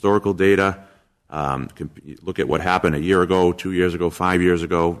look at historical data, look at what happened a year ago, 2 years ago, 5 years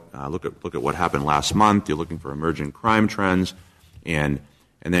ago. Look at what happened last month. You're looking for emerging crime trends, and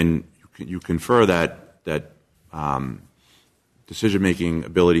then you confer that decision-making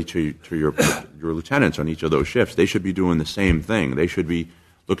ability to your lieutenants on each of those shifts. They should be doing the same thing. They should be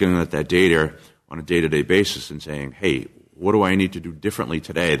looking at that data on a day-to-day basis and saying, "Hey, what do I need to do differently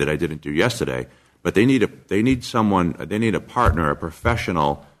today that I didn't do yesterday?" But they need a partner, a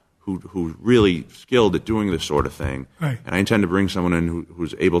professional who's really skilled at doing this sort of thing. Right. And I intend to bring someone in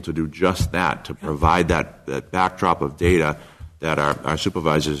who's able to do just that, to provide that backdrop of data that our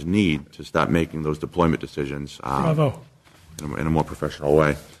supervisors need to start making those deployment decisions Bravo. in a more professional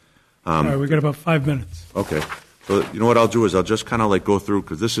way. All right, we got about 5 minutes. Okay. So you know what I'll do is I'll just kind of go through,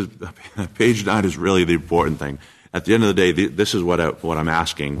 because this is page 9 is really the important thing. At the end of the day, this is what I'm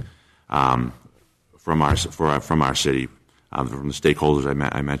asking from our city, from the stakeholders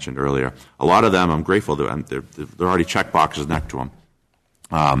I mentioned earlier. A lot of them, I'm grateful that they're already check boxes next to them.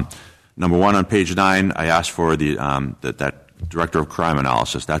 Number one, on page 9, I asked for that director of crime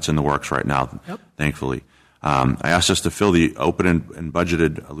analysis. That's in the works right now, thankfully. I asked us to fill the open and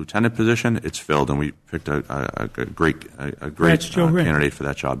budgeted lieutenant position. It's filled, and we picked a great candidate for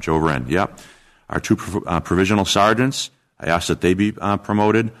that job, Joe Wren. Yep. Our 2 provisional sergeants, I asked that they be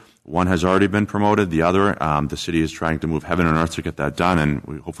promoted. One has already been promoted. The other, the city is trying to move heaven and earth to get that done, and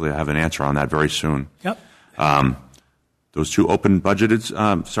we hopefully have an answer on that very soon. Yep. Those 2 open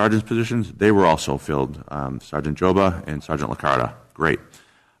budgeted sergeants positions, they were also filled. Sergeant Joba and Sergeant Lacarda. Great.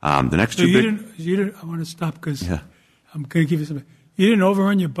 The next so 2 you didn't. I want to stop because I'm going to give you something. You didn't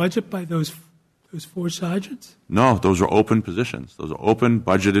overrun your budget by those 4 sergeants? No, those are open positions. Those are open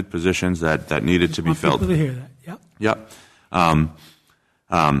budgeted positions that needed to be filled. People to hear that. Yep.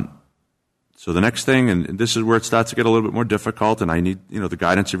 So the next thing, and this is where it starts to get a little bit more difficult, and I need the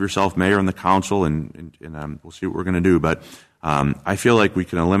guidance of yourself, Mayor, and the council, and we'll see what we're going to do. But I feel like we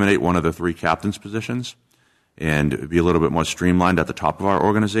can eliminate one of the 3 captains' positions and be a little bit more streamlined at the top of our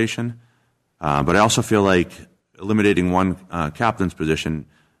organization. But I also feel like eliminating one captain's position,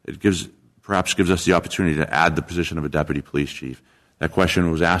 perhaps gives us the opportunity to add the position of a deputy police chief. That question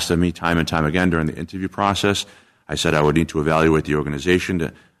was asked of me time and time again during the interview process. I said I would need to evaluate the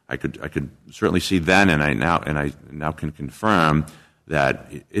organization. I could certainly see then, and I now can confirm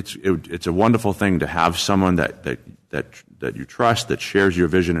that it's a wonderful thing to have someone that you trust, that shares your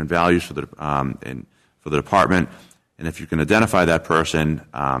vision and values for the department. And if you can identify that person,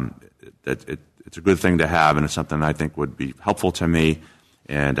 it's a good thing to have, and it's something I think would be helpful to me,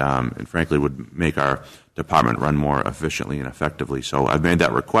 and frankly would make our department run more efficiently and effectively. So I've made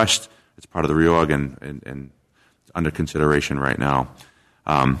that request. It's part of the reorg and under consideration right now.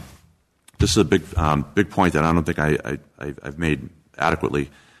 This is a big point that I don't think I've made adequately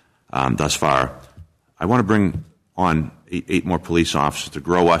thus far. I want to bring on 8 more police officers to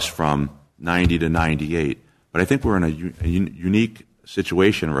grow us from 90 to 98. But I think we're in a unique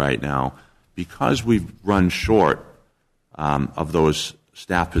situation right now because we've run short of those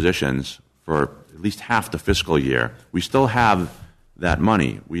staff positions for at least half the fiscal year. We still have that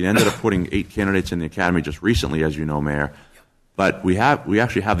money. We ended up putting 8 candidates in the academy just recently, as you know, Mayor. But we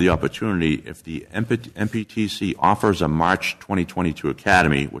actually have the opportunity, if the MPTC offers a March 2022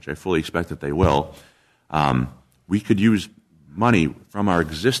 academy, which I fully expect that they will, we could use money from our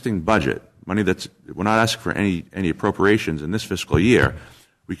existing budget, money we're not asking for any appropriations in this fiscal year.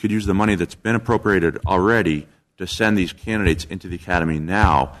 We could use the money that's been appropriated already to send these candidates into the academy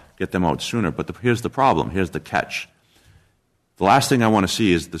now, get them out sooner. But here's the problem. Here's the catch. The last thing I want to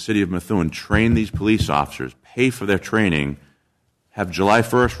see is the city of Methuen train these police officers, pay for their training, have July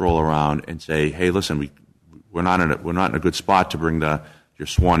 1st roll around and say, hey, listen, we're not in a good spot to bring your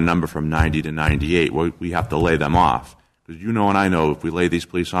sworn number from 90 to 98. We have to lay them off. Because you know and I know if we lay these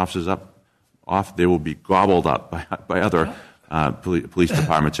police officers off, they will be gobbled up by other police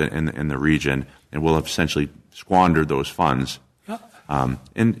departments in the region, and we'll have essentially squandered those funds.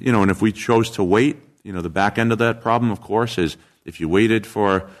 And if we chose to wait, the back end of that problem, of course, is if you waited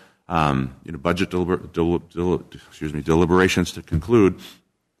for budget deliberations to conclude,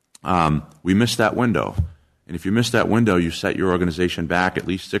 we missed that window. And if you miss that window, you set your organization back at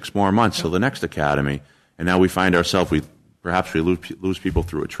least 6 more months till the next academy. And now we find ourselves, we lose people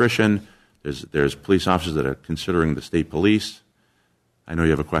through attrition. There's police officers that are considering the state police. I know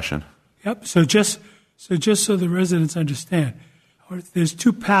you have a question. Yep. So just so the residents understand, there's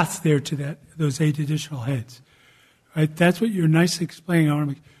two paths there to those 8 additional heads, right? That's what you're nicely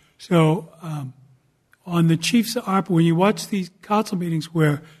explaining. So on the chief's ARPA, when you watch these council meetings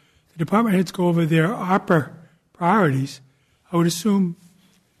where the department heads go over their ARPA priorities, I would assume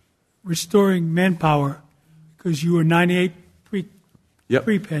restoring manpower, because you were 98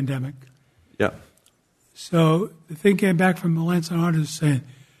 pre-pandemic. Yep. So the thing came back from the Lansing Auditors saying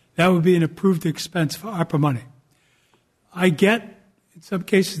that would be an approved expense for ARPA money. I get, in some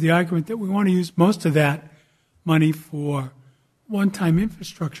cases, the argument that we want to use most of that money for one-time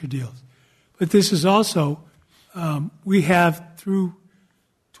infrastructure deals. But this is also, we have through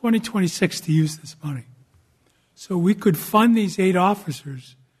 2026 to use this money. So we could fund these 8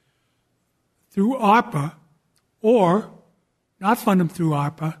 officers through ARPA, or not fund them through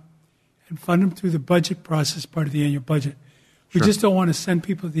ARPA and fund them through the budget process, part of the annual budget. We just don't want to send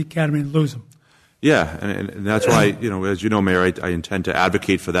people to the academy and lose them. Yeah, and that's why, as you know, Mayor, I intend to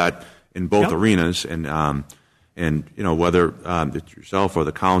advocate for that in both arenas, and whether it's yourself or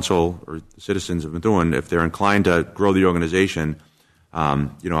the council or the citizens of Methuen, if they're inclined to grow the organization,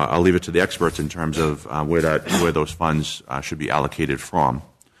 I'll leave it to the experts in terms of where those funds should be allocated from.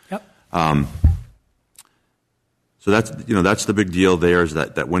 Yep. So that's the big deal there, is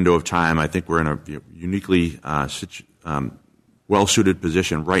that window of time. I think we're in a uniquely well-suited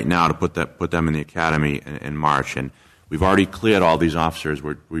position right now to put them in the academy in March. And we've already cleared all these officers.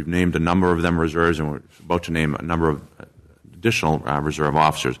 We've named a number of them reserves, and we're about to name a number of additional reserve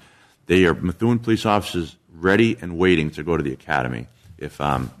officers. They are Methuen police officers ready and waiting to go to the academy if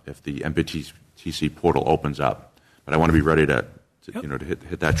the MPTC portal opens up. But I want to be ready to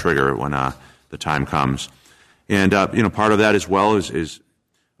hit that trigger when the time comes. And part of that as well is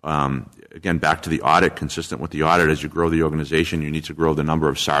again, back to the audit, consistent with the audit. As you grow the organization, you need to grow the number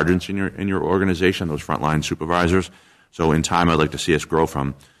of sergeants in your organization, those frontline supervisors. So in time, I'd like to see us grow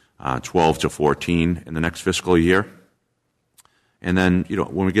from 12 to 14 in the next fiscal year. And then,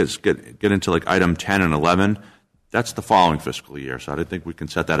 when we get into like item 10 and 11, that's the following fiscal year. So I don't think we can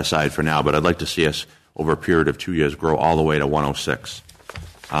set that aside for now, but I'd like to see us over a period of 2 years grow all the way to 106.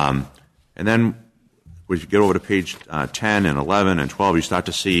 And then when you get over to page 10 and 11 and 12, you start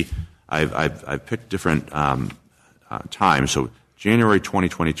to see I've picked different times. So January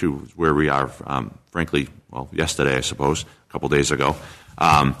 2022 is where we are, frankly, yesterday, I suppose, a couple days ago.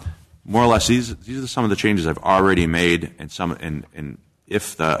 More or less, these are some of the changes I've already made, and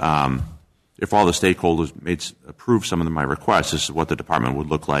if all the stakeholders approve some of my requests, this is what the department would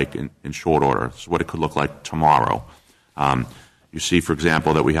look like in short order. This is what it could look like tomorrow. You see, for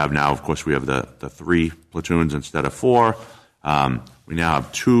example, that we have now, of course, we have the 3 platoons instead of 4. We now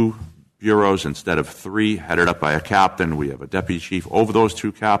have 2 bureaus instead of 3, headed up by a captain. We have a deputy chief over those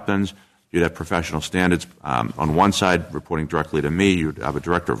 2 captains. You'd have professional standards on one side reporting directly to me. You'd have a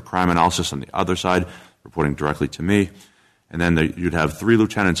director of crime analysis on the other side reporting directly to me. And then you'd have 3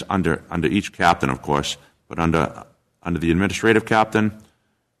 lieutenants under each captain, of course, but under the administrative captain,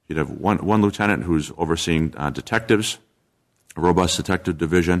 you'd have one lieutenant who's overseeing detectives, a robust detective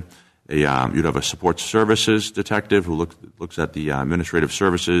division. You'd have a support services detective who looks at the administrative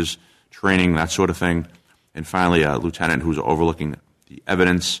services, training, that sort of thing. And finally, a lieutenant who's overlooking the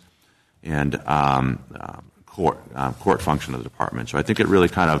evidence and court function of the department. So I think it really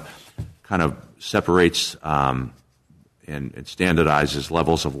kind of separates and standardizes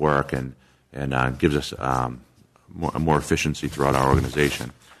levels of work and gives us more efficiency throughout our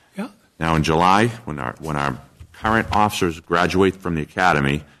organization. Yeah. Now in July, when our current officers graduate from the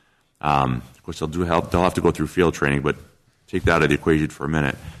academy, of course they'll have to go through field training, but take that out of the equation for a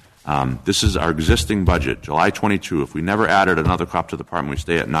minute. This is our existing budget, July 22. If we never added another cop to the department, we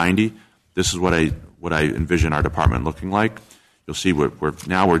stay at 90. This is what I envision our department looking like. You'll see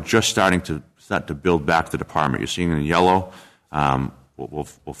we're just starting to build back the department. You're seeing in yellow.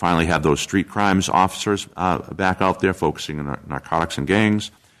 We'll finally have those street crimes officers back out there focusing on narcotics and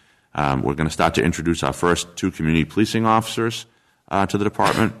gangs. We're going to start to introduce our first 2 community policing officers to the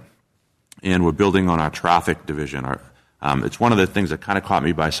department, and we're building on our traffic division. It's one of the things that kind of caught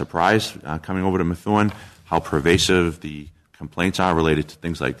me by surprise coming over to Methuen, how pervasive the complaints are related to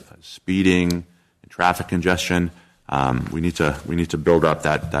things like speeding and traffic congestion. We need to build up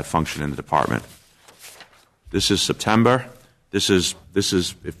that function in the department. This is September. This is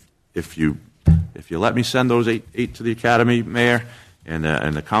if you let me send those eight to the academy, Mayor, and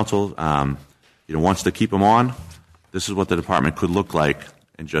the council wants to keep them on. This is what the department could look like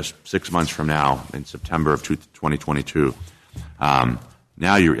in just 6 months from now, in September of 2022.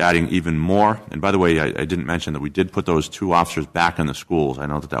 Now you're adding even more. And by the way, I didn't mention that we did put those 2 officers back in the schools. I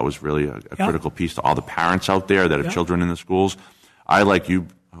know that was really a critical piece to all the parents out there that have children in the schools. I'd like to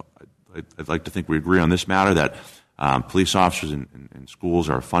think we agree on this matter that police officers in schools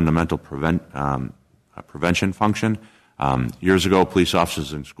are a fundamental prevention function. Years ago, police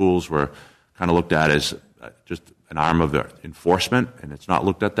officers in schools were kind of looked at as just an arm of the enforcement, and it's not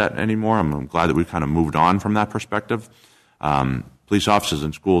looked at that anymore. I'm glad that we've kind of moved on from that perspective. Police officers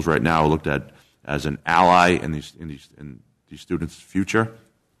in schools right now are looked at as an ally in these students' future.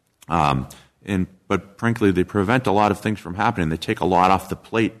 But frankly, they prevent a lot of things from happening. They take a lot off the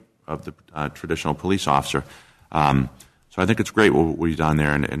plate of the traditional police officer. So I think it's great what we've done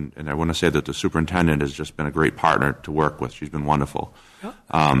there, and I want to say that the superintendent has just been a great partner to work with. She's been wonderful.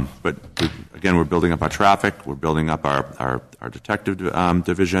 But again, we're building up our traffic. We're building up our detective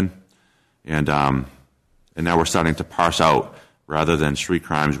division, and now we're starting to parse out. Rather than street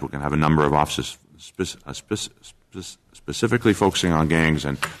crimes, we're going to have a number of officers specifically focusing on gangs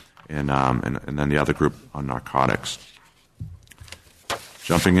and then the other group on narcotics.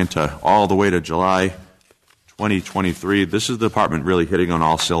 Jumping into all the way to July 2023, this is the department really hitting on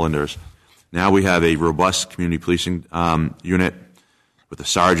all cylinders. Now we have a robust community policing unit with a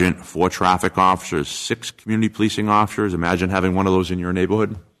sergeant, 4 traffic officers, 6 community policing officers. Imagine having one of those in your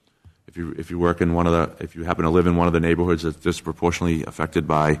neighborhood. If you work in if you happen to live in one of the neighborhoods that's disproportionately affected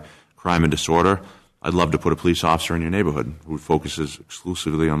by crime and disorder, I'd love to put a police officer in your neighborhood who focuses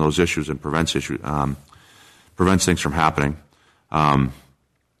exclusively on those issues and prevents things from happening. And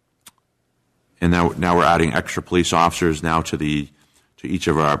now we're adding extra police officers now to each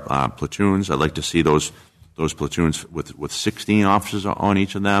of our platoons. I'd like to see those platoons with 16 officers on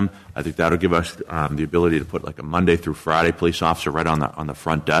each of them. I think that'll give us the ability to put like a Monday through Friday police officer right on the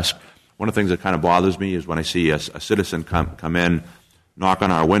front desk. One of the things that kind of bothers me is when I see a citizen come in, knock on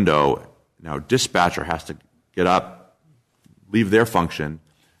our window. Now, dispatcher has to get up, leave their function,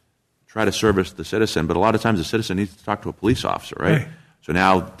 try to service the citizen, but a lot of times the citizen needs to talk to a police officer, right? So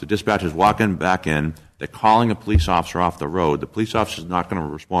now the dispatcher's walking back in, they're calling a police officer off the road. The police officer's not going to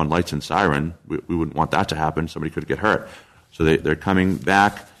respond lights and siren. We wouldn't want that to happen. Somebody could get hurt. So they're coming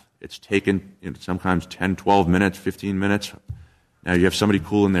back. It's taken sometimes 10, 12 minutes, 15 minutes. Now you have somebody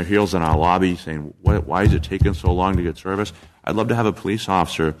cooling their heels in our lobby saying, why is it taking so long to get service? I'd love to have a police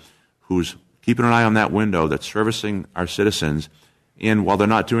officer who's keeping an eye on that window, that's servicing our citizens, and while they're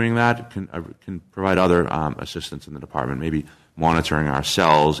not doing that, can provide other assistance in the department, maybe monitoring our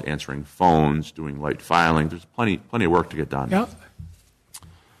cells, answering phones, doing light filing. There's plenty of work to get done. Yeah.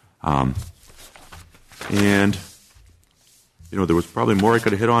 And there was probably more I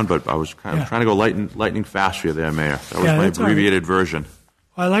could have hit on, but I was kind of trying to go lightning fast for you there, Mayor. That was my abbreviated version.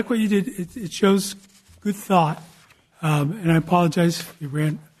 Well, I like what you did. It shows good thought, and I apologize if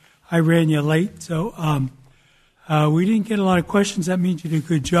I ran you late. So we didn't get a lot of questions. That means you did a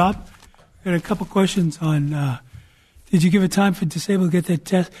good job. We got a couple questions on. Did you give a time for disabled to get that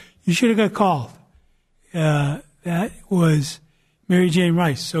test? You should have got called. That was Mary Jane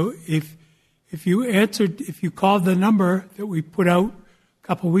Rice. So if you called the number that we put out a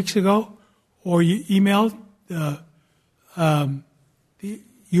couple of weeks ago, or you emailed the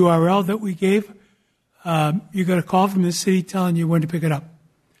URL that we gave, you got a call from the city telling you when to pick it up.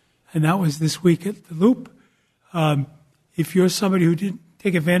 And that was this week at the Loop. If you're somebody who didn't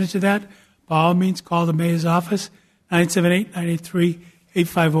take advantage of that, by all means, call the mayor's office,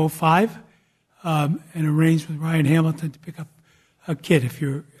 978-983-8505, and arrange with Ryan Hamilton to pick up a kid if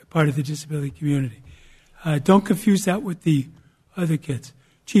you're part of the disability community. Don't confuse that with the other kids.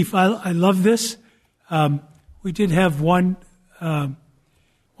 Chief, I love this. We did have one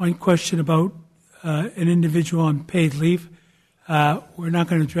question about an individual on paid leave. We're not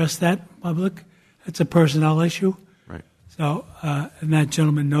going to address that in public. That's a personnel issue. Right. So, and that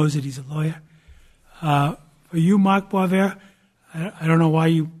gentleman knows that he's a lawyer. For you, Mark Boisvert, I don't know why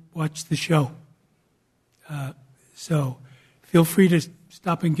you watch the show. So feel free to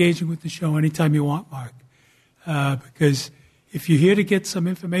stop engaging with the show anytime you want, Mark. Because if you're here to get some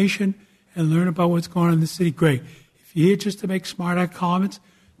information and learn about what's going on in the city, great. If you're here just to make smart comments,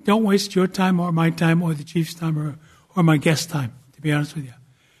 don't waste your time or my time or the chief's time or my guest time, to be honest with you.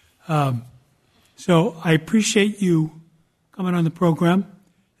 So I appreciate you coming on the program.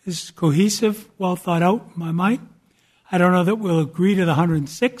 This is cohesive, well thought out in my mind. I don't know that we'll agree to the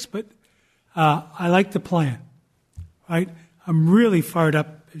 106, but I like the plan, right? I'm really fired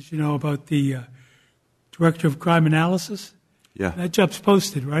up, as you know, about the Director of Crime Analysis. Yeah. That job's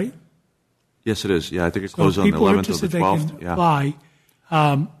posted, right? Yes, it is. Yeah, I think it closed on the 11th or the 12th. They can apply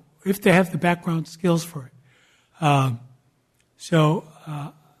if they have the background skills for it. So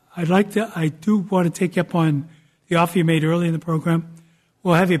I do want to take you up on the offer you made early in the program.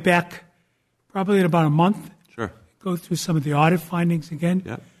 We'll have you back probably in about a month. Sure. Go through some of the audit findings again.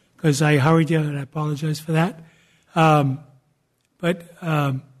 Yep. Because I hurried you, and I apologize for that. But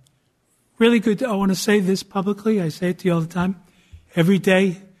really good. I want to say this publicly. I say it to you all the time. Every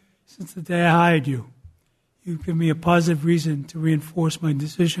day since the day I hired you, you've given me a positive reason to reinforce my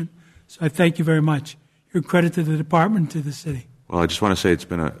decision. So I thank you very much. You're a credit to the department, to the city. Well, I just want to say it's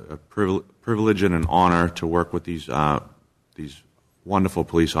been a privilege and an honor to work with these wonderful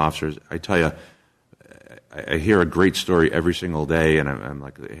police officers. I tell you, I hear a great story every single day, and I'm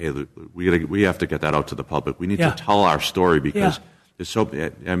like, hey, we have to get that out to the public. We need to tell our story because there's so.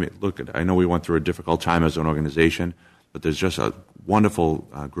 I mean, look, I know we went through a difficult time as an organization, but there's just a wonderful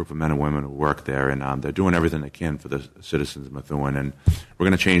group of men and women who work there, and they're doing everything they can for the citizens of Methuen, and we're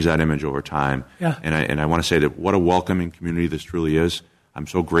going to change that image over time. Yeah. And I want to say that what a welcoming community this truly is. I'm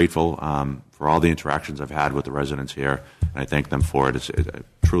so grateful for all the interactions I've had with the residents here, and I thank them for it. It's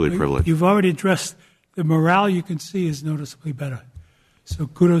truly a privilege. You've already addressed the morale. You can see is noticeably better. So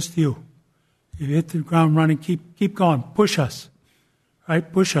kudos to you. You hit the ground running. Keep going. Push us.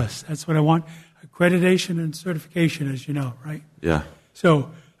 Right? Push us. That's what I want. Accreditation and certification, as you know, right? Yeah.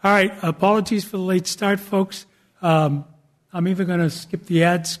 So, all right. Apologies for the late start, folks. I'm even going to skip the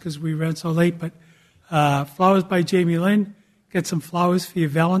ads because we ran so late. But Flowers by Jamie Lynn. Get some flowers for your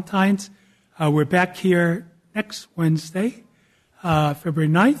Valentine's. We're back here next Wednesday, February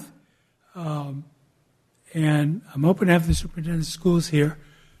 9th. And I'm hoping to have the superintendent of schools here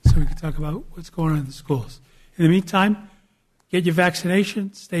so we can talk about what's going on in the schools. In the meantime, get your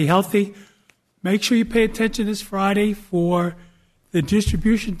vaccination, stay healthy. Make sure you pay attention this Friday for the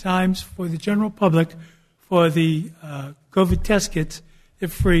distribution times for the general public for the COVID test kits. They're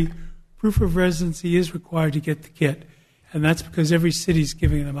free. Proof of residency is required to get the kit, and that's because every city is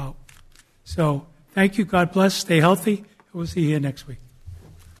giving them out. So thank you. God bless. Stay healthy. We'll see you here next week.